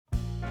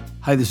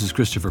Hi, this is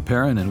Christopher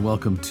Perrin, and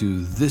welcome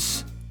to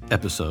this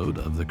episode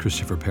of The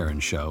Christopher Perrin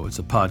Show. It's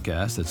a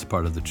podcast that's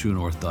part of the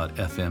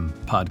TrueNorth.fm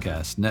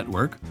podcast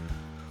network.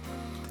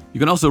 You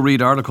can also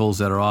read articles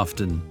that are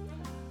often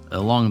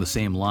along the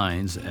same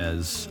lines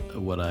as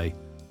what I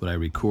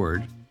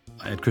record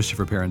at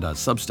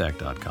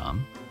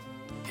christopherperrin.substack.com,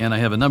 and I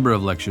have a number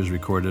of lectures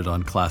recorded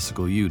on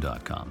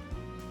classicalu.com.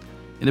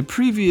 In a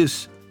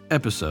previous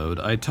episode,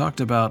 I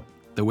talked about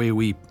the way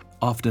we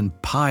often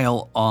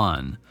pile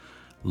on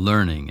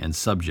learning and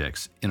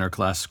subjects in our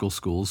classical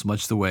schools,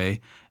 much the way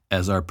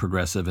as our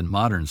progressive and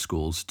modern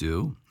schools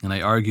do. And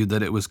I argued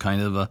that it was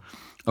kind of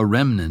a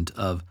remnant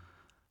of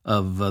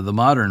the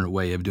modern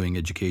way of doing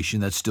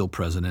education that's still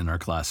present in our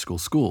classical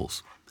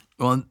schools.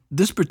 Well, in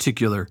this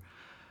particular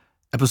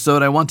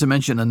episode, I want to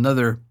mention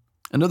another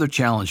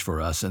challenge for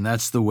us, and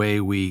that's the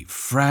way we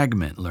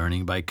fragment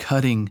learning by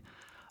cutting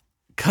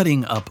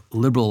up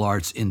liberal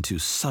arts into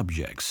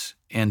subjects,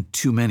 and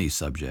too many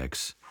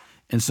subjects.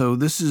 And so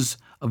this is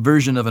a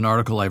version of an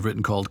article I've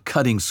written called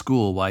Cutting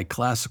School: Why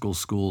Classical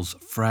Schools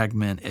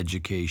Fragment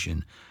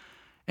Education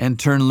and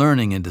Turn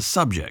Learning into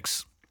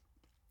Subjects.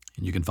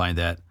 And you can find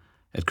that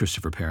at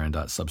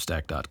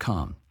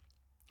christopherperrin.substack.com.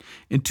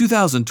 In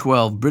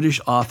 2012,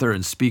 British author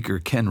and speaker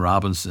Ken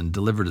Robinson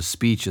delivered a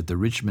speech at the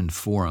Richmond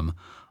Forum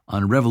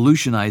on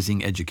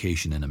revolutionizing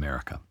education in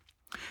America.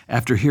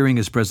 After hearing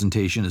his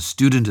presentation, a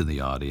student in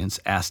the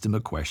audience asked him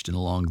a question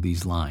along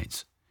these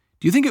lines.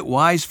 "Do you think it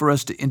wise for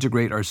us to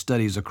integrate our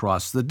studies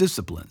across the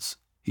disciplines?"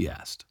 he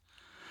asked.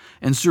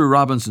 And Sir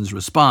Robinson's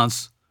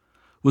response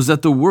was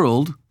that the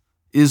world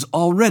is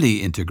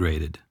already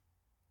integrated.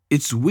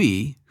 It's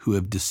we who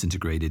have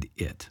disintegrated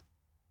it.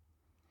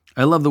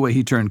 I love the way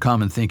he turned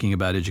common thinking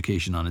about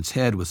education on its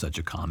head with such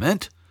a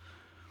comment.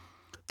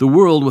 The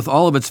world, with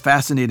all of its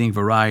fascinating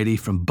variety,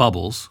 from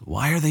bubbles,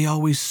 why are they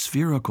always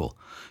spherical,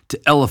 to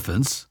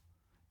elephants,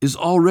 is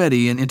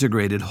already an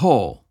integrated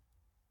whole.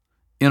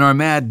 In our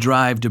mad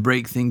drive to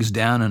break things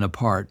down and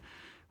apart,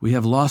 we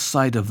have lost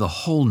sight of the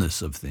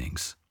wholeness of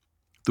things.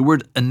 The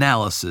word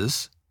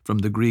analysis, from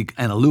the Greek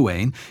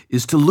analuein,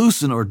 is to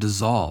loosen or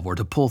dissolve or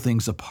to pull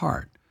things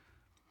apart.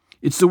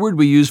 It's the word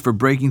we use for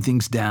breaking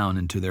things down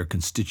into their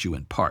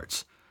constituent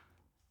parts.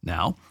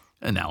 Now,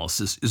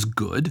 analysis is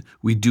good.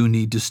 We do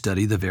need to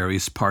study the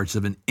various parts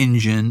of an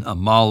engine, a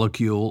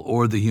molecule,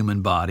 or the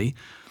human body.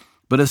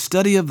 But a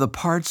study of the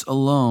parts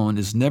alone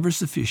is never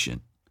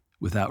sufficient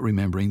without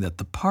remembering that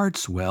the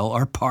parts,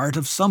 are part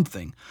of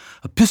something.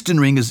 A piston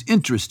ring is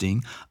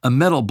interesting, a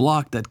metal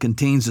block that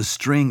contains a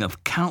string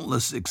of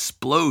countless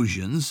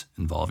explosions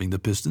involving the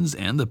pistons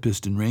and the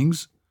piston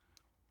rings.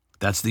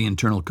 That's the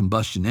internal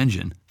combustion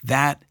engine.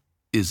 That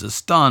is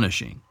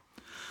astonishing.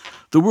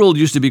 The world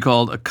used to be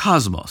called a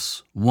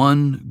cosmos,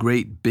 one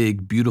great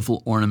big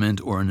beautiful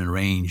ornament or an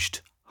arranged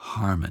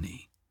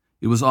harmony.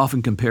 It was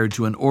often compared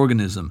to an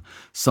organism,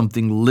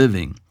 something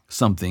living,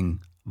 something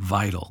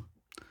vital.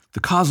 The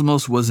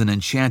cosmos was an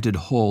enchanted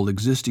whole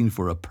existing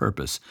for a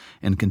purpose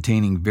and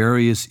containing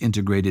various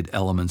integrated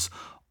elements,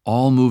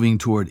 all moving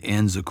toward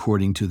ends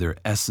according to their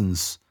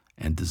essence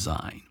and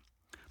design.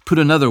 Put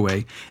another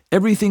way,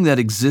 everything that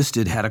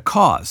existed had a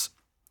cause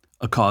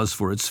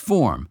for its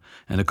form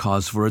and a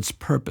cause for its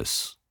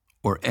purpose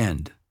or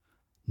end.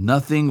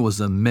 Nothing was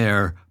a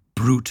mere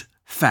brute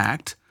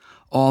fact.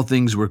 All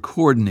things were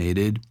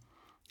coordinated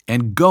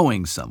and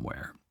going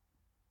somewhere.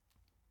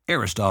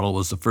 Aristotle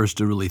was the first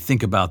to really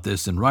think about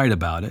this and write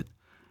about it,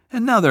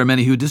 and now there are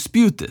many who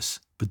dispute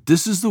this, but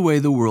this is the way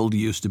the world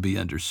used to be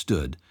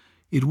understood.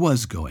 It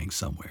was going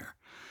somewhere.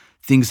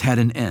 Things had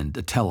an end,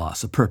 a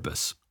telos, a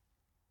purpose.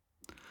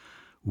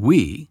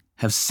 We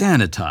have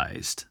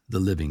sanitized the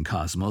living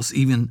cosmos,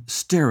 even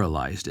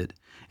sterilized it,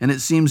 and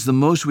it seems the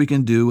most we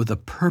can do with a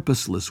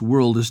purposeless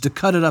world is to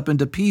cut it up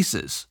into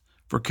pieces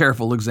for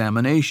careful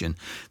examination.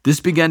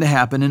 This began to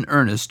happen in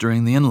earnest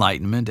during the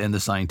Enlightenment and the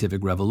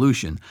Scientific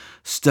Revolution,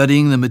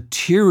 studying the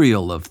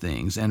material of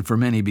things, and for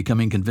many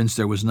becoming convinced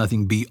there was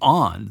nothing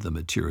beyond the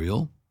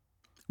material.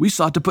 We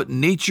sought to put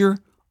nature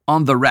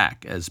on the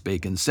rack, as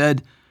Bacon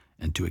said,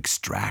 and to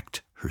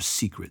extract her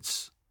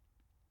secrets.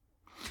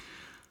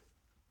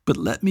 But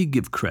let me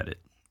give credit.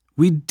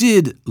 We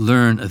did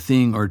learn a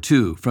thing or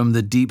two from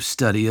the deep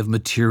study of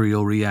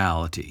material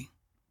reality.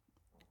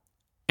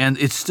 And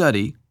its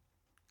study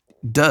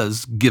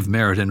does give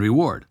merit and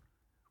reward.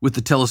 With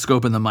the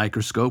telescope and the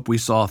microscope, we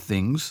saw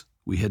things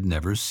we had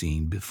never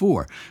seen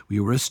before. We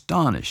were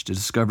astonished to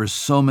discover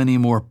so many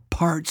more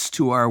parts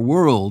to our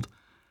world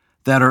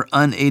that our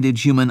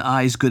unaided human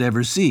eyes could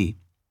ever see.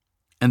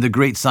 And the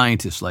great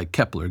scientists like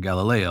Kepler,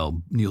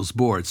 Galileo, Niels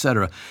Bohr,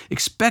 etc.,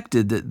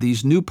 expected that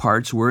these new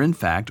parts were in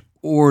fact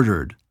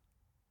ordered,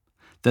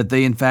 that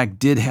they in fact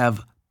did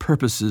have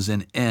purposes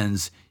and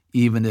ends,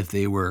 even if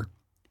they were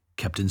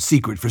kept in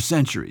secret for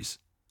centuries.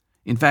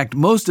 In fact,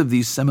 most of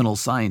these seminal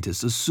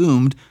scientists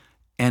assumed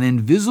an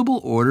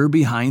invisible order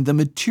behind the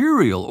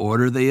material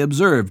order they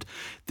observed.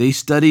 They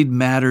studied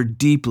matter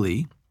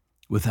deeply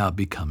without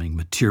becoming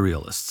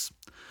materialists.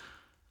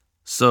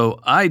 So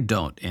I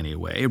don't,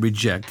 anyway,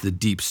 reject the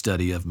deep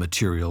study of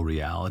material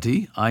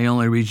reality. I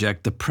only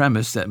reject the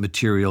premise that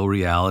material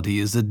reality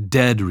is a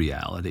dead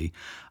reality.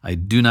 I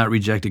do not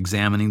reject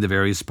examining the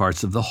various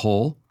parts of the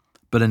whole,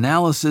 but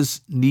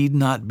analysis need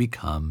not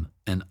become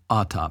an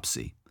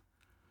autopsy.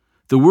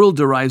 The world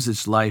derives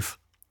its life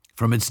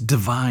from its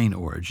divine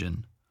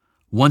origin.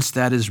 Once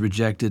that is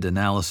rejected,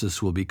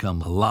 analysis will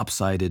become a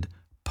lopsided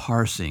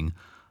parsing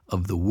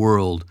of the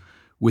world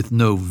with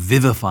no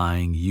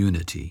vivifying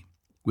unity.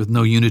 With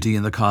no unity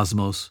in the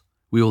cosmos,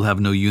 we will have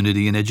no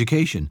unity in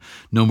education,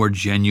 no more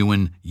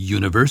genuine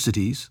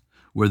universities,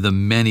 where the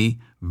many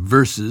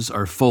verses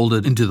are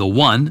folded into the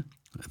one,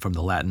 from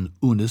the Latin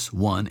unus,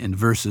 one, and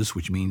versus,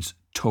 which means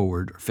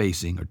toward, or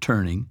facing, or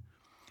turning.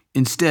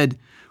 Instead,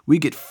 we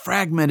get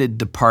fragmented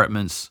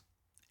departments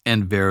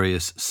and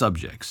various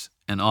subjects,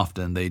 and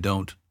often they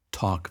don't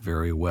talk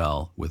very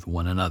well with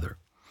one another.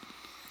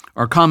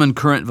 Our common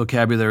current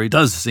vocabulary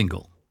does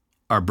single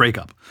our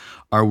breakup.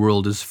 Our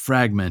world is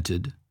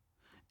fragmented,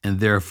 and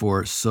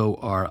therefore so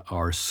are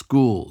our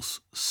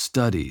schools,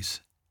 studies,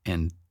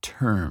 and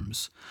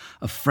terms.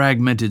 A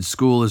fragmented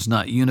school is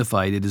not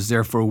unified. It is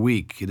therefore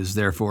weak. It is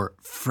therefore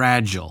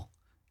fragile.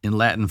 In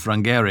Latin,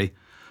 frangere,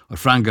 or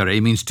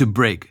frangere, means to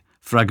break.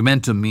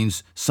 Fragmentum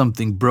means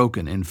something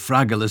broken, and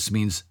fragilis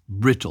means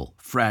brittle,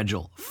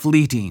 fragile,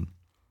 fleeting.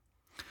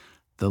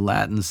 The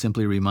Latin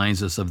simply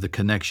reminds us of the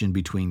connection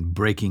between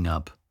breaking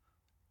up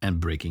and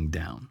breaking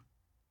down.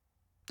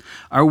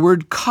 Our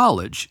word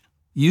college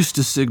used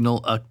to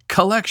signal a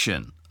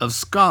collection of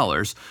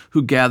scholars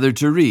who gathered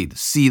to read.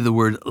 See the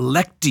word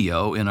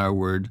lectio in our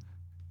word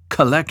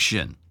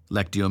collection.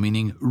 Lectio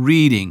meaning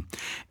reading.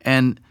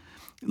 And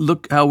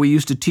look how we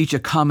used to teach a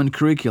common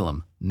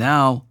curriculum.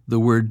 Now the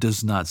word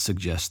does not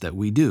suggest that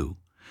we do.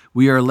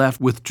 We are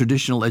left with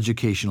traditional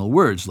educational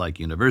words like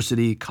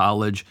university,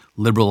 college,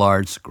 liberal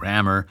arts,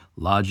 grammar,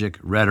 logic,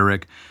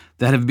 rhetoric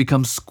that have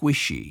become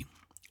squishy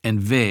and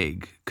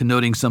vague,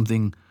 connoting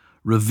something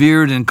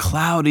revered and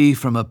cloudy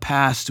from a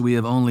past we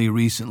have only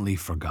recently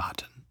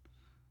forgotten.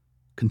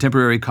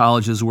 Contemporary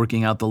colleges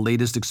working out the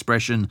latest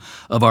expression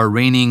of our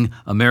reigning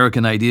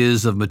American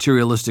ideas of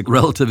materialistic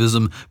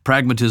relativism,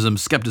 pragmatism,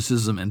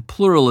 skepticism, and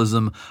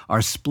pluralism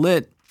are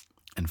split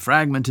and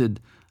fragmented,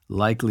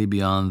 likely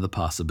beyond the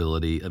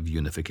possibility of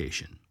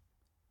unification.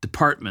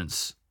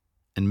 Departments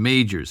and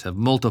majors have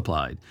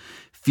multiplied,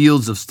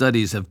 fields of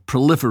studies have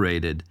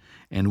proliferated,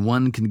 and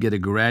one can get a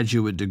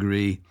graduate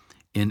degree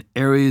in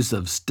areas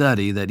of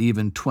study that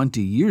even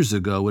 20 years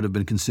ago would have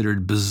been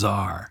considered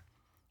bizarre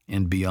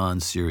and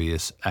beyond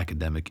serious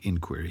academic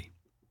inquiry.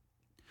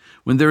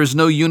 When there is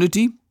no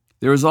unity,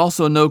 there is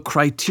also no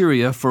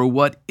criteria for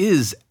what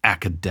is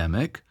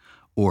academic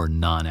or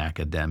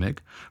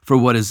non-academic, for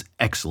what is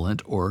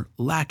excellent or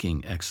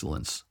lacking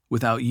excellence.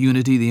 Without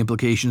unity, the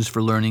implications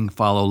for learning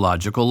follow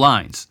logical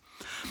lines.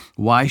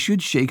 Why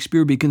should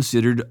Shakespeare be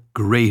considered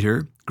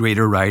greater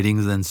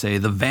writing than, say,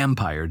 the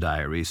Vampire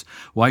Diaries?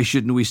 Why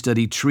shouldn't we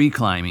study tree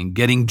climbing,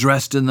 getting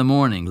dressed in the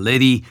morning,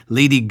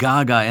 Lady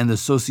Gaga and the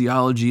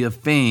sociology of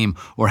fame,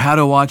 or how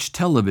to watch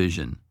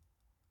television?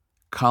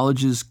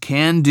 Colleges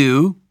can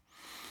do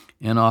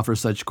and offer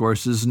such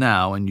courses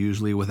now, and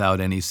usually without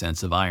any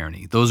sense of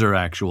irony. Those are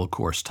actual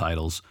course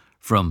titles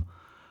from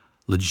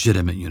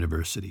legitimate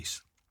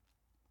universities.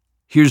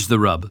 Here's the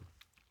rub.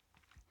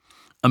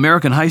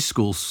 American high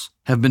schools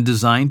have been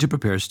designed to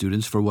prepare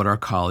students for what our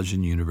college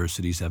and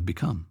universities have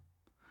become.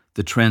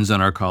 The trends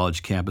on our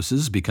college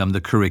campuses become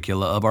the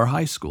curricula of our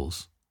high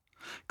schools.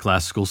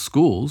 Classical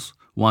schools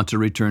want to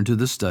return to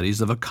the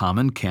studies of a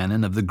common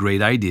canon of the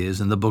great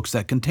ideas and the books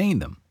that contain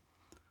them.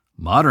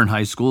 Modern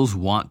high schools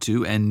want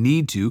to and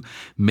need to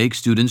make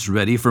students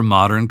ready for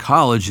modern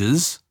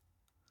colleges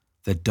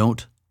that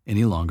don't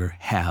any longer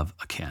have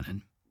a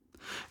canon.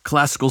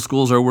 Classical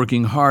schools are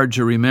working hard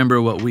to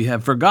remember what we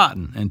have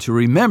forgotten and to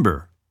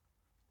remember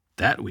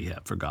that we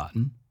have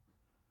forgotten,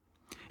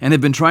 and have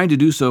been trying to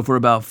do so for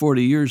about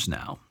 40 years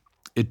now.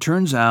 It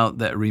turns out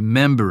that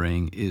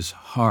remembering is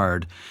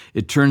hard.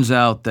 It turns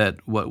out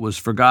that what was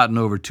forgotten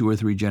over 2 or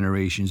 3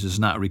 generations is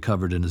not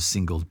recovered in a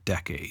single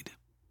decade.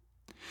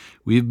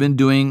 We've been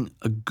doing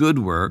a good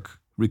work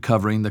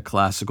recovering the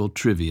classical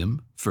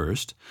trivium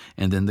first,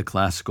 and then the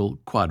classical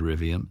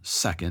quadrivium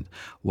second,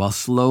 while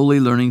slowly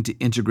learning to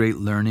integrate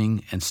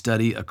learning and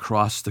study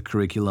across the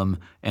curriculum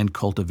and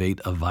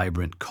cultivate a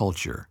vibrant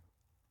culture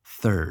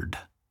third.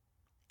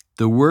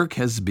 The work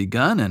has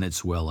begun and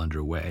it's well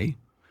underway.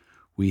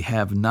 We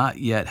have not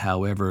yet,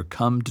 however,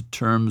 come to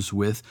terms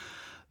with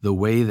the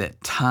way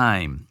that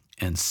time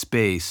and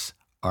space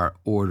are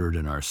ordered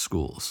in our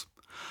schools.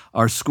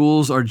 Our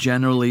schools are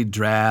generally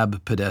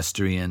drab,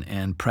 pedestrian,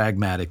 and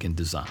pragmatic in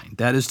design.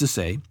 That is to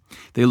say,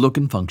 they look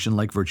and function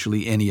like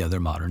virtually any other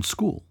modern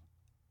school.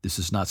 This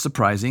is not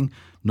surprising,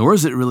 nor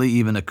is it really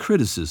even a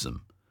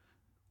criticism.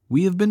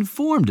 We have been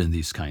formed in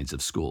these kinds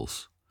of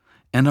schools,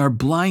 and our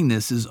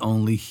blindness is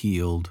only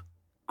healed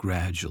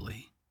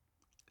gradually.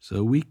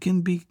 So we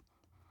can be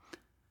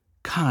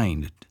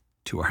kind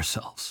to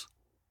ourselves.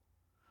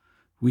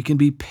 We can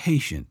be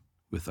patient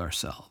with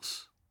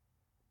ourselves.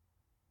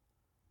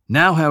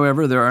 Now,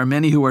 however, there are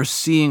many who are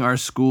seeing our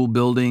school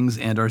buildings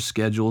and our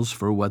schedules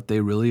for what they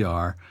really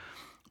are,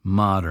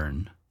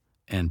 modern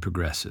and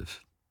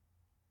progressive.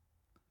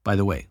 By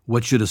the way,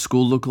 what should a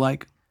school look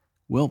like?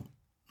 Well,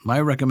 my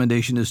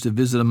recommendation is to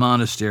visit a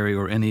monastery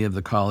or any of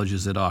the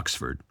colleges at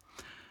Oxford.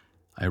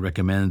 I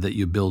recommend that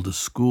you build a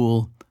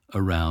school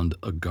around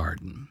a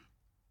garden.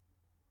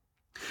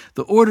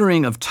 The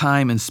ordering of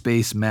time and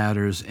space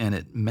matters, and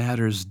it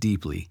matters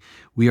deeply.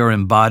 We are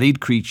embodied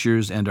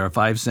creatures, and our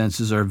five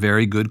senses are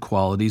very good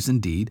qualities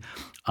indeed.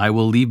 I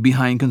will leave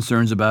behind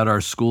concerns about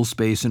our school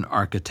space and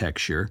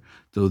architecture,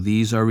 though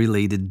these are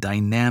related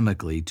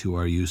dynamically to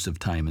our use of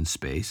time and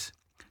space,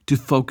 to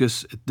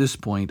focus at this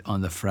point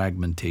on the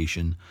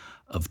fragmentation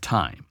of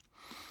time.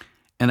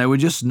 And I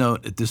would just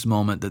note at this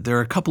moment that there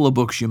are a couple of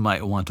books you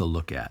might want to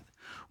look at.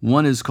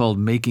 One is called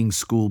Making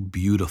School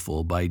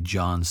Beautiful by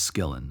John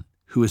Skillen,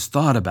 who has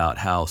thought about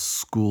how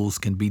schools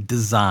can be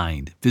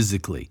designed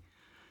physically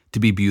to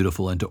be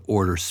beautiful and to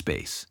order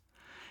space.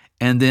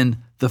 And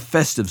then The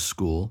Festive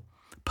School,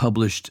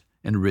 published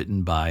and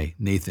written by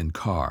Nathan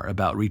Carr,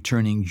 about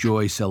returning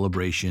joy,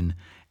 celebration,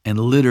 and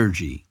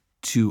liturgy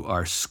to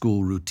our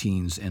school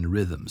routines and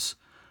rhythms.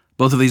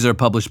 Both of these are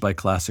published by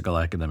Classical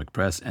Academic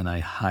Press, and I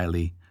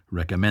highly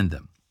recommend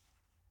them.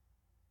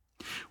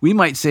 We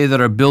might say that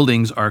our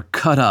buildings are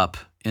cut up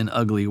in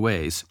ugly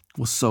ways.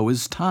 Well, so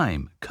is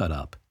time cut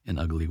up in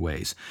ugly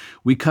ways.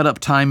 We cut up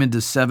time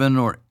into 7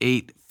 or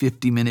 8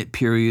 50-minute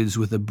periods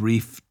with a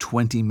brief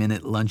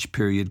 20-minute lunch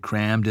period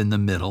crammed in the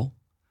middle.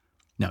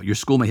 Now, your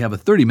school may have a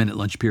 30-minute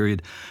lunch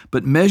period,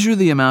 but measure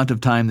the amount of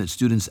time that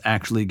students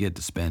actually get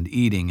to spend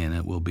eating, and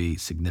it will be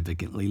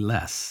significantly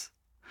less.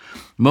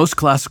 Most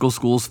classical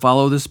schools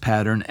follow this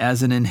pattern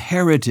as an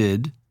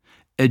inherited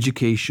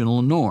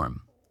educational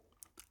norm.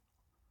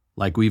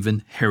 Like we've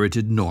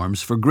inherited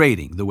norms for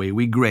grading. The way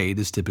we grade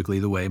is typically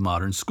the way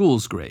modern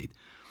schools grade.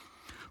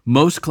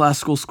 Most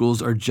classical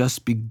schools are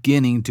just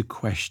beginning to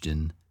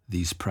question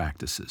these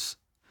practices.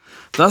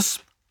 Thus,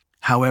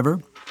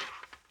 however,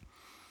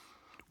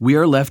 we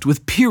are left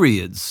with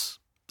periods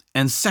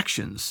and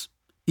sections.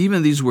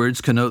 Even these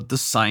words connote the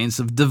science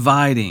of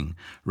dividing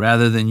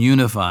rather than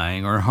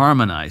unifying or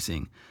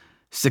harmonizing.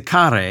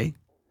 Secare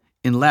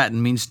in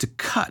Latin means to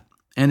cut,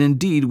 and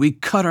indeed we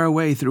cut our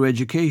way through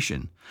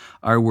education.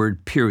 Our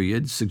word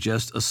period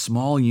suggests a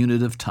small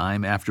unit of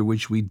time after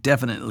which we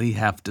definitely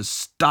have to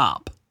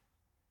stop.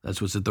 That's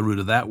what's at the root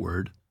of that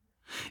word.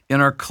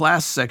 In our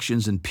class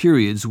sections and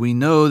periods, we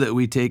know that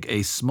we take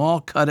a small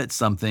cut at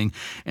something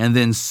and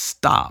then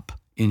stop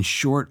in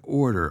short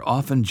order,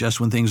 often just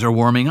when things are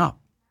warming up.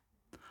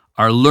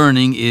 Our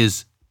learning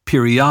is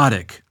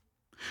periodic.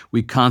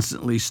 We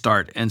constantly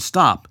start and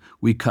stop.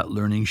 We cut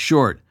learning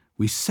short.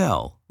 We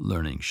sell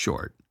learning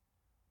short.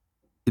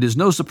 It is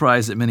no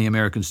surprise that many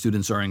American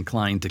students are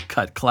inclined to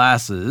cut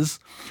classes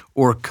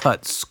or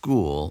cut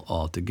school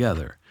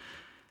altogether.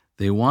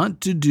 They want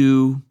to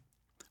do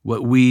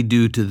what we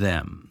do to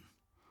them.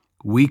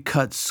 We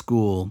cut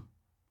school,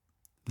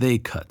 they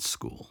cut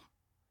school.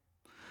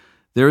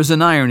 There is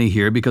an irony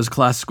here because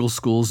classical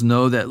schools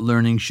know that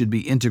learning should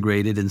be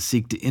integrated and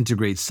seek to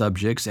integrate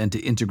subjects and to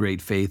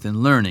integrate faith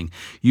and learning.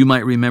 You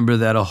might remember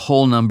that a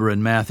whole number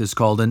in math is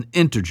called an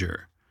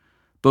integer.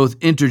 Both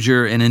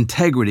integer and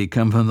integrity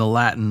come from the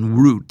Latin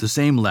root, the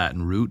same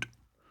Latin root,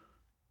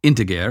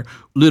 integer,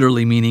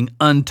 literally meaning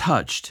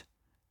untouched,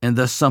 and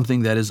thus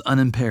something that is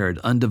unimpaired,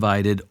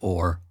 undivided,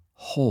 or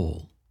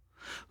whole.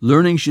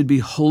 Learning should be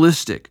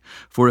holistic,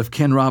 for if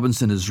Ken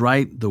Robinson is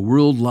right, the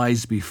world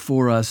lies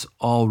before us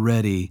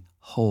already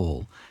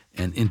whole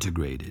and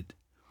integrated.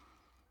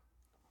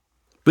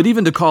 But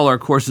even to call our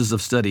courses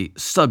of study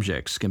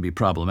subjects can be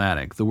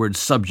problematic. The word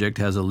subject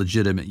has a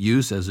legitimate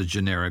use as a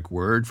generic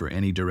word for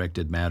any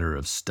directed matter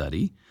of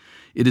study.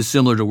 It is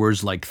similar to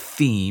words like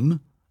theme,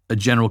 a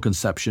general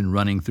conception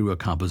running through a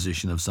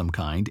composition of some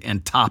kind,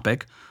 and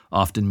topic,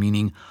 often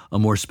meaning a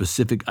more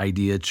specific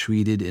idea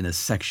treated in a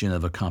section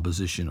of a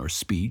composition or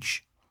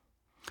speech.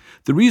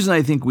 The reason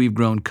I think we've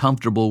grown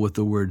comfortable with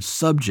the word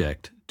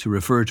subject to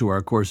refer to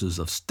our courses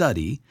of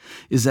study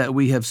is that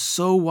we have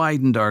so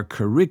widened our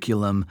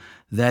curriculum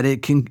that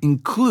it can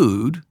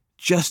include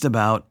just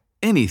about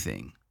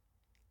anything.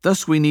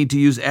 Thus, we need to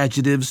use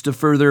adjectives to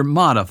further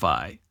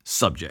modify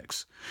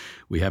subjects.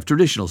 We have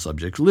traditional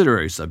subjects,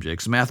 literary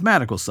subjects,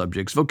 mathematical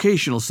subjects,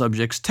 vocational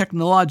subjects,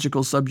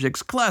 technological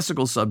subjects,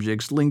 classical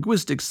subjects,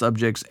 linguistic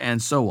subjects,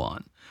 and so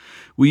on.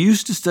 We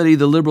used to study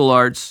the liberal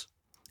arts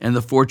and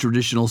the 4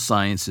 traditional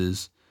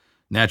sciences: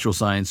 natural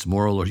science,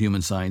 moral or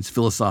human science,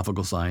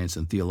 philosophical science,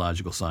 and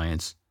theological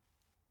science.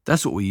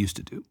 That's what we used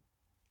to do.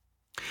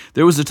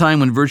 There was a time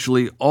when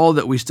virtually all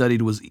that we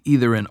studied was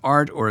either an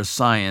art or a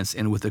science,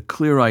 and with a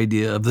clear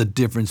idea of the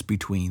difference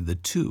between the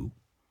two.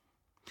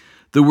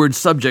 The word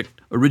subject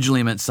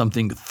originally meant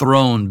something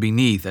thrown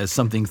beneath, as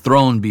something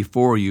thrown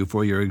before you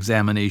for your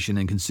examination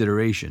and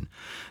consideration.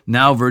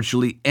 Now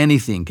virtually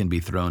anything can be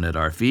thrown at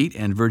our feet,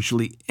 and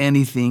virtually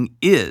anything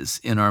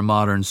is in our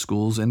modern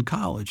schools and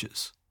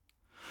colleges.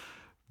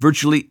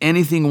 Virtually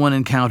anything one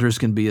encounters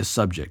can be a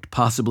subject,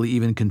 possibly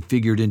even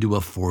configured into a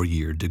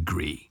 4-year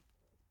degree.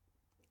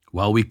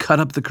 While we cut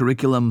up the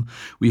curriculum,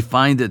 we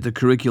find that the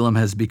curriculum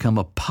has become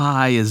a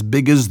pie as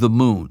big as the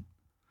moon.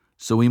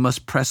 So we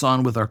must press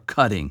on with our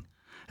cutting,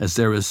 as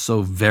there is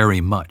so very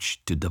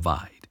much to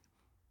divide.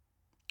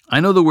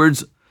 I know the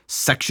words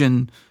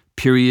section,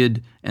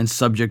 period, and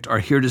subject are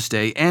here to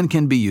stay and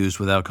can be used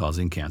without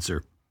causing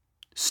cancer.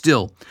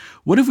 Still,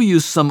 what if we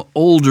use some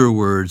older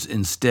words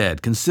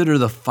instead? Consider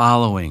the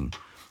following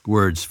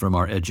words from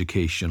our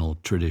educational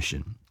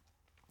tradition.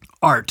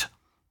 Art.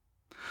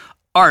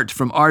 Art,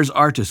 from ars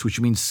artis, which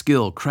means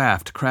skill,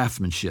 craft,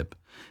 craftsmanship.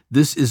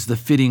 This is the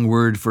fitting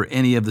word for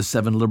any of the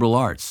 7 liberal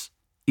arts.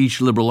 Each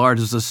liberal art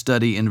is a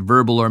study in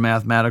verbal or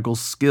mathematical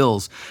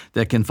skills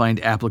that can find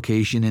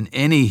application in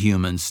any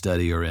human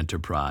study or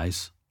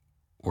enterprise,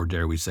 or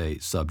dare we say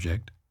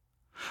subject.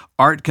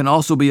 Art can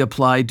also be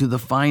applied to the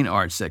fine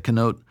arts that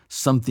connote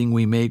something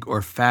we make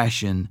or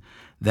fashion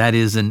that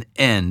is an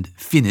end.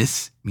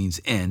 Finis means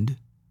end,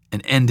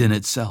 an end in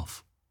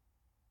itself.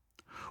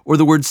 Or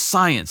the word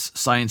science,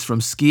 science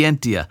from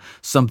scientia,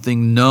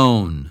 something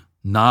known,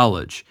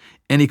 knowledge.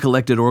 Any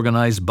collected,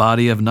 organized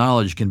body of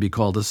knowledge can be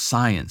called a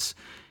science.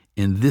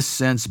 In this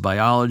sense,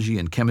 biology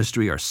and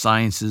chemistry are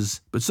sciences,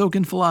 but so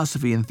can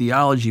philosophy and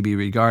theology be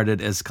regarded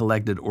as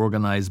collected,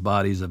 organized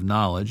bodies of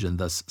knowledge and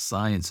thus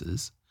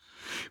sciences.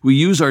 We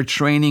use our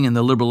training in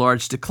the liberal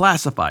arts to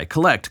classify,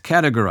 collect,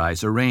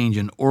 categorize, arrange,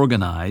 and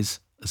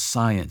organize a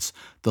science.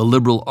 The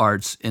liberal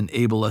arts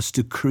enable us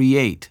to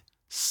create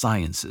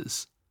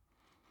sciences.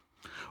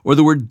 Or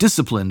the word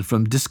discipline,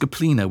 from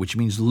disciplina, which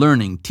means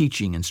learning,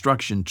 teaching,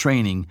 instruction,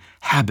 training,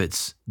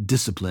 habits,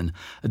 discipline.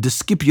 A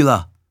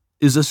discipula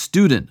is a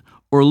student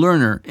or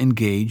learner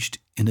engaged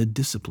in a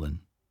discipline.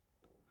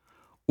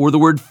 Or the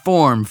word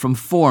form, from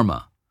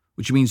forma,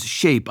 which means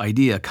shape,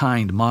 idea,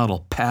 kind,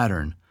 model,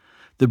 pattern.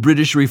 The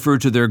British refer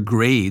to their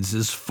grades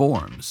as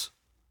forms.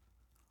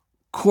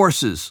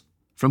 Courses,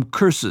 from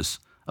cursus,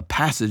 a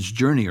passage,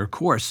 journey, or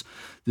course.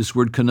 This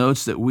word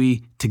connotes that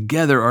we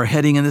together are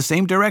heading in the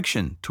same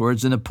direction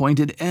towards an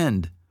appointed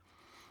end.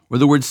 Or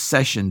the word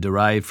session,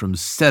 derived from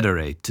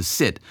sedere, to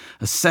sit.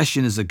 A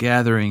session is a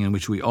gathering in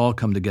which we all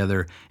come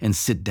together and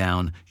sit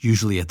down,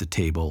 usually at the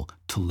table,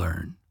 to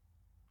learn.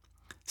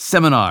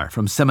 Seminar,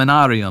 from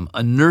seminarium,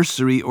 a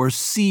nursery or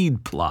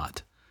seed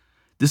plot.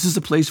 This is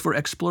a place for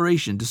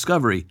exploration,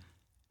 discovery,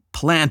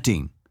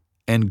 planting,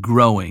 and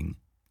growing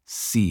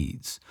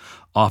seeds.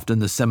 Often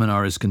the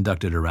seminar is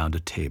conducted around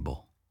a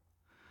table.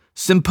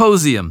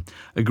 Symposium,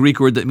 a Greek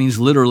word that means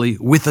literally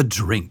with a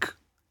drink.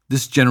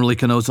 This generally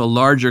connotes a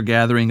larger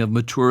gathering of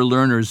mature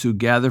learners who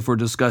gather for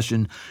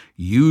discussion,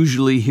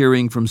 usually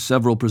hearing from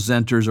several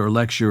presenters or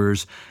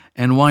lecturers,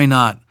 and why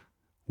not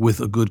with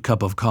a good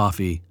cup of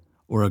coffee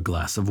or a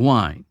glass of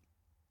wine.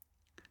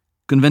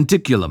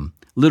 Conventiculum,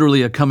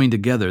 literally a coming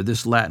together.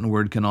 This Latin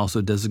word can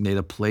also designate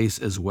a place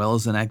as well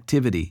as an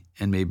activity,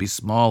 and may be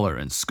smaller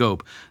in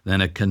scope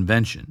than a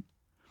convention.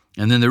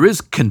 And then there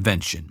is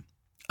convention,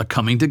 a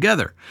coming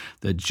together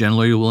that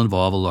generally will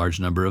involve a large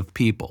number of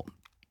people.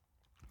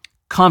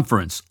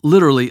 Conference,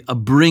 literally a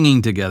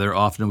bringing together,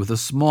 often with a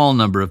small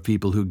number of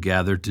people who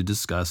gather to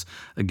discuss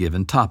a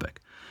given topic.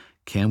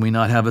 Can we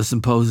not have a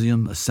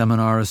symposium, a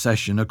seminar, a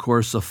session, a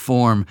course, a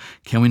form?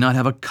 Can we not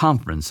have a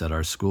conference at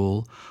our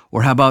school?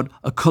 Or how about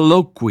a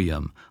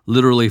colloquium,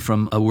 literally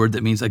from a word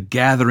that means a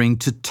gathering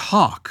to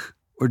talk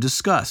or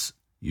discuss,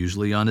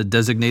 usually on a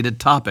designated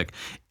topic.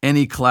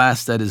 Any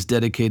class that is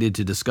dedicated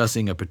to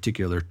discussing a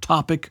particular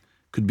topic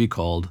could be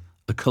called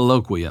a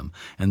colloquium,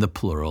 and the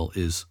plural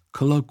is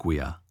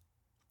colloquia.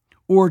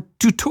 Or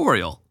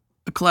tutorial,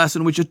 a class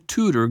in which a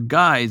tutor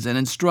guides and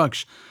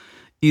instructs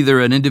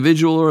either an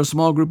individual or a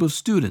small group of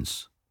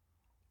students.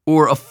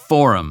 Or a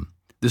forum.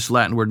 This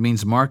Latin word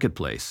means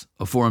marketplace.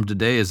 A forum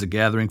today is a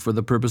gathering for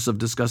the purpose of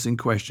discussing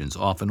questions,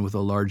 often with a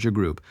larger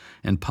group,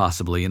 and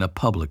possibly in a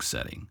public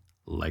setting,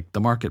 like the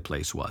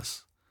marketplace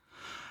was.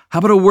 How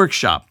about a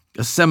workshop,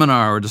 a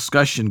seminar or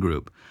discussion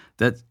group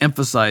that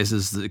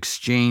emphasizes the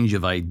exchange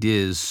of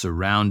ideas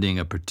surrounding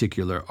a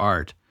particular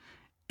art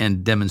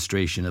and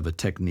demonstration of a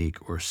technique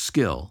or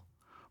skill?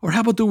 Or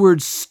how about the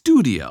word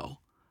studio,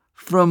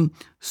 from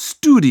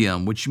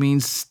studium, which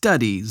means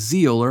study,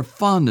 zeal, or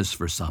fondness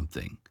for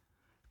something?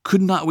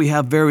 Could not we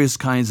have various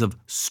kinds of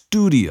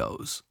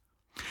studios?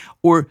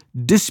 Or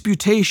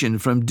disputation,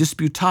 from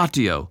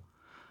disputatio,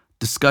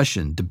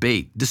 discussion,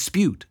 debate,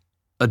 dispute,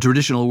 a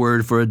traditional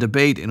word for a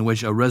debate in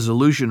which a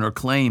resolution or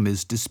claim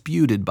is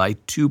disputed by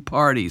two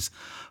parties,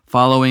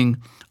 following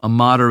a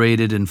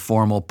moderated and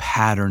formal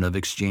pattern of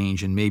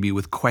exchange, and maybe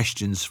with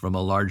questions from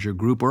a larger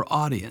group or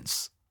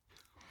audience.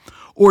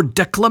 Or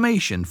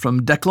declamation,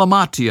 from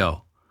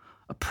declamatio,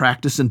 a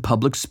practice in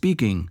public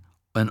speaking,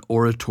 an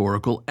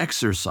oratorical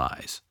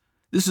exercise.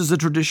 This is a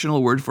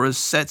traditional word for a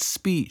set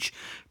speech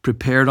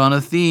prepared on a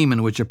theme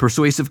in which a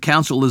persuasive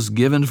counsel is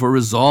given for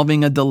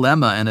resolving a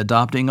dilemma and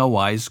adopting a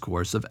wise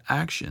course of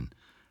action.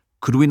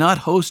 Could we not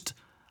host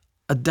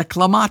a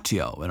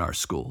declamatio in our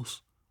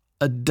schools?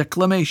 A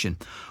declamation.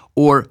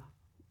 Or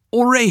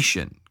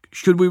oration,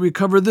 Should we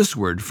recover this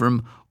word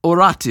from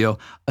oratio,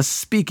 a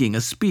speaking,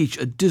 a speech,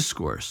 a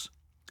discourse?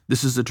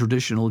 This is a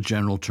traditional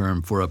general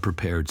term for a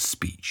prepared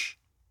speech.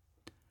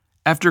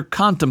 After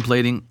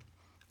contemplating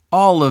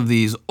all of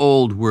these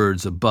old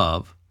words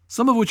above,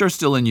 some of which are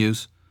still in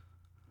use,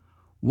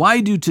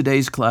 why do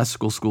today's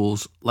classical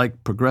schools,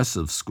 like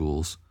progressive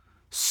schools,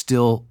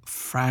 still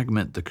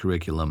fragment the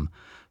curriculum,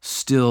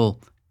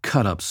 still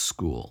cut up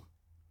school?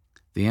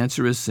 The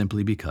answer is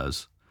simply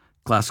because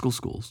classical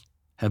schools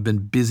have been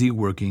busy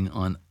working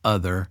on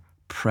other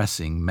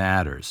pressing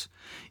matters,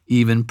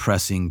 even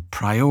pressing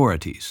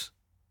priorities.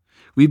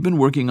 We've been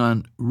working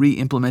on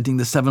re-implementing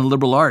the 7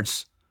 liberal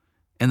arts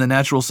and the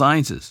natural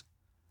sciences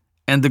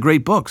and the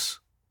great books.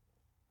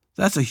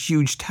 That's a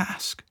huge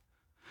task.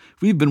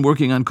 We've been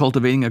working on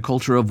cultivating a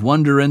culture of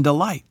wonder and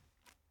delight.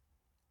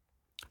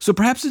 So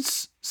perhaps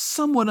it's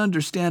somewhat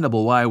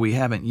understandable why we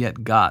haven't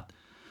yet got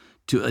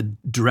to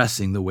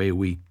addressing the way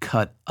we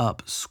cut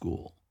up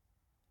school.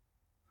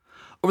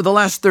 Over the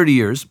last 30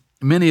 years,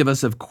 many of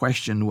us have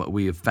questioned what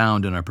we have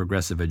found in our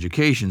progressive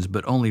educations,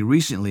 but only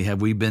recently have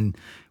we begun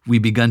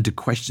to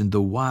question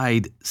the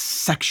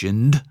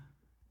wide-sectioned,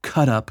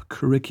 cut-up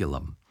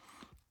curriculum.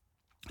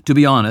 To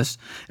be honest,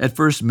 at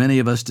first many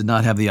of us did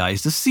not have the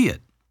eyes to see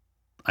it.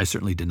 I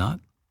certainly did not.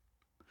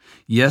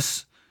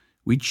 Yes,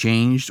 we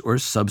changed or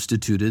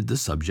substituted the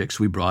subjects.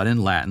 We brought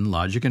in Latin,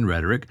 logic, and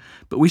rhetoric,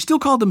 but we still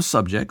called them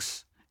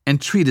subjects and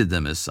treated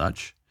them as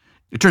such.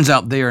 It turns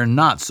out they are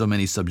not so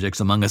many subjects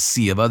among a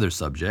sea of other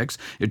subjects.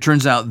 It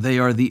turns out they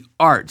are the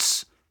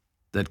arts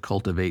that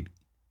cultivate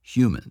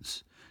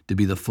humans to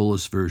be the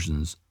fullest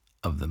versions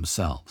of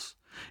themselves.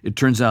 It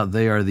turns out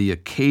they are the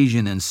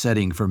occasion and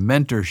setting for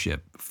mentorship,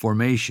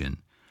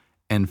 formation,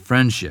 and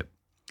friendship.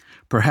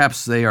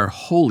 Perhaps they are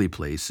holy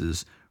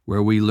places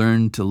where we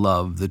learn to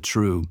love the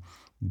true,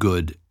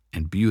 good,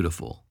 and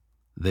beautiful.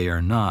 They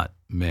are not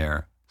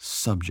mere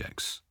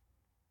subjects.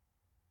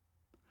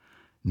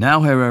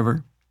 Now,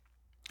 however,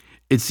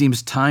 it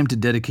seems time to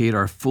dedicate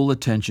our full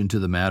attention to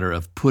the matter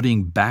of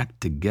putting back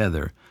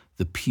together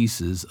the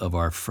pieces of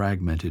our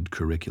fragmented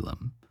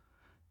curriculum.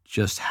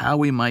 Just how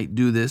we might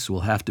do this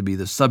will have to be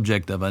the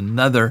subject of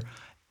another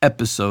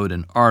episode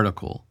and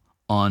article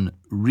on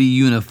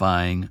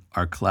reunifying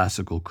our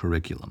classical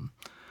curriculum,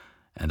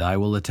 and I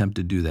will attempt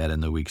to do that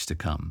in the weeks to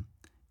come.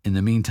 In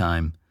the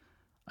meantime,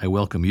 I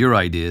welcome your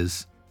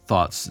ideas,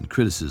 thoughts, and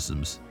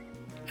criticisms,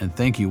 and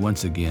thank you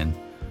once again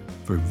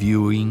for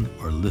viewing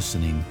or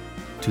listening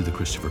to The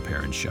Christopher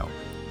Perrin Show.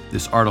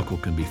 This article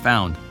can be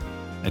found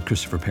at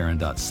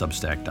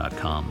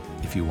christopherperrin.substack.com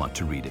if you want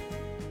to read it.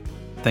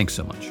 Thanks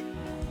so much.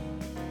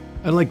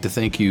 I'd like to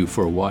thank you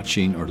for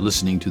watching or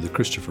listening to The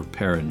Christopher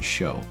Perrin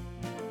Show.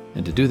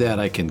 And to do that,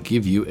 I can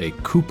give you a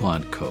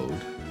coupon code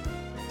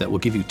that will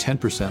give you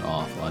 10%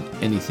 off on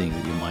anything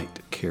that you might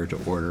care to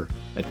order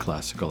at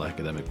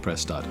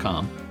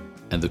classicalacademicpress.com.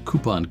 And the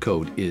coupon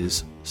code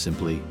is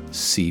simply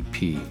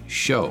CP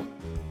Show.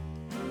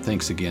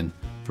 Thanks again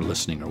for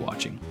listening or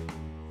watching.